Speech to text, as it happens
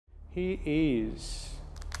He is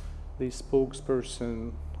the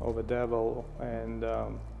spokesperson of a devil, and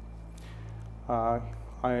I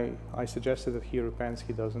suggested that he repents.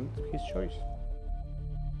 He doesn't. His choice.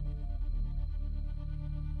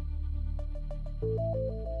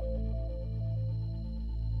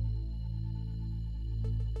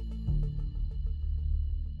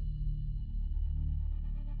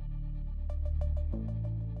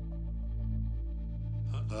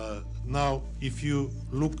 Now, if you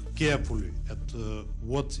look carefully at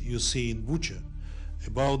what you see in Bucha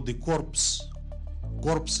about the corpses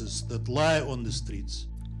that lie on the streets.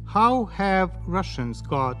 How have Russians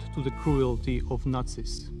got to the cruelty of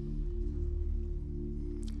Nazis?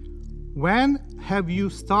 When have you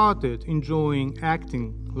started enjoying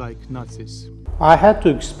acting like Nazis? I had to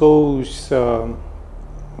expose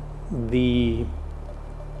the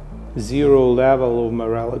zero level of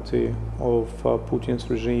morality of Putin's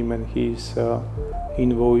regime and his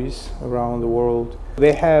envoys around the world.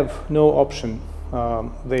 They have no option.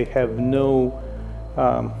 They have no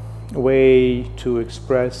way to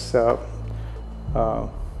express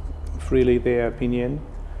freely their opinion.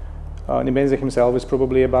 Nebenza himself is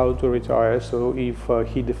probably about to retire, so if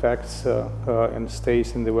he defects and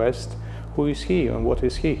stays in the West, who is he and what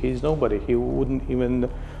is he? He's nobody. He wouldn't even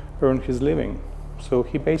earn his living. So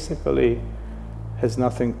he basically has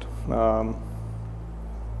nothing to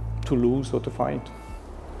lose or to find.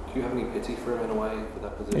 Do you have any pity for him in a way for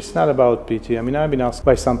that position? It's not about pity. I mean, I've been asked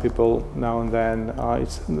by some people now and then.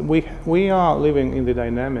 We are living in the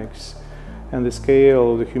dynamics, and the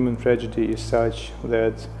scale of the human tragedy is such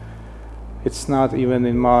that it's not even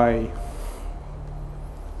in my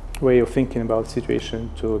way of thinking about the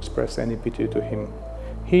situation to express any pity to him.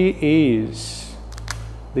 He is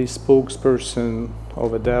the spokesperson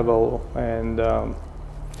of a devil, and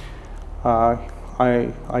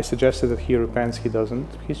I suggested that he repents. He doesn't.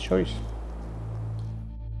 His choice.